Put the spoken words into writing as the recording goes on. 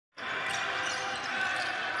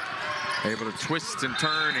Able to twist and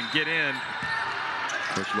turn and get in.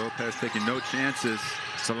 Coach Lopez taking no chances.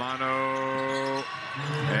 Solano,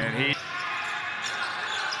 and he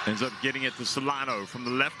ends up getting it to Solano from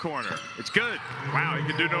the left corner. It's good. Wow, he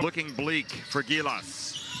can do no. Looking bleak for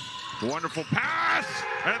Gilas. Wonderful pass,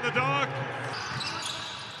 and the dog.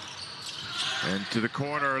 Into the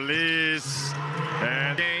corner, Liz,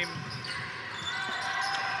 and game.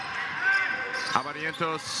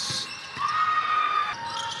 Abarientos.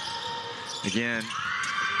 Again,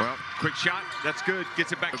 well, quick shot, that's good.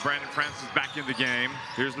 Gets it back. Brandon Francis back in the game.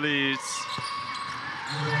 Here's Liz.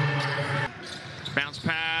 Bounce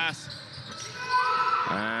pass.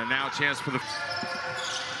 And now a chance for the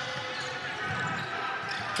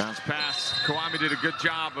bounce pass. Kawami did a good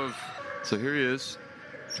job of, so here he is.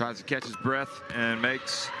 Tries to catch his breath and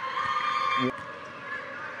makes.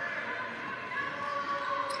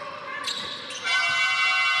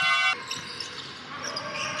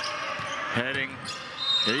 Heading.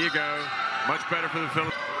 Here you go. Much better for the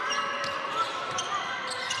Philippines.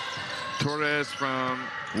 Torres from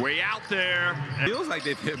way out there. Feels like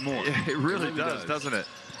they've hit more. Yeah, it really does, doesn't it?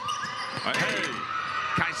 Hey,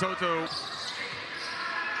 Kai Soto.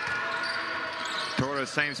 Torres,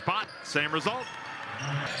 same spot, same result.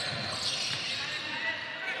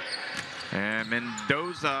 And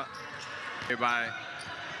Mendoza by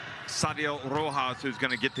Sadiel Rojas, who's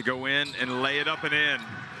going to get to go in and lay it up and in.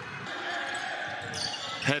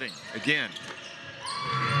 Heading again.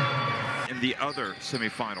 In the other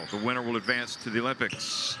semifinal, the winner will advance to the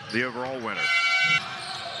Olympics, the overall winner.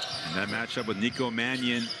 And that matchup with Nico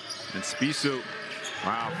Mannion and Spisu.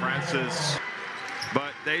 Wow, Francis.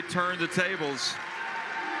 But they turned the tables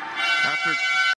after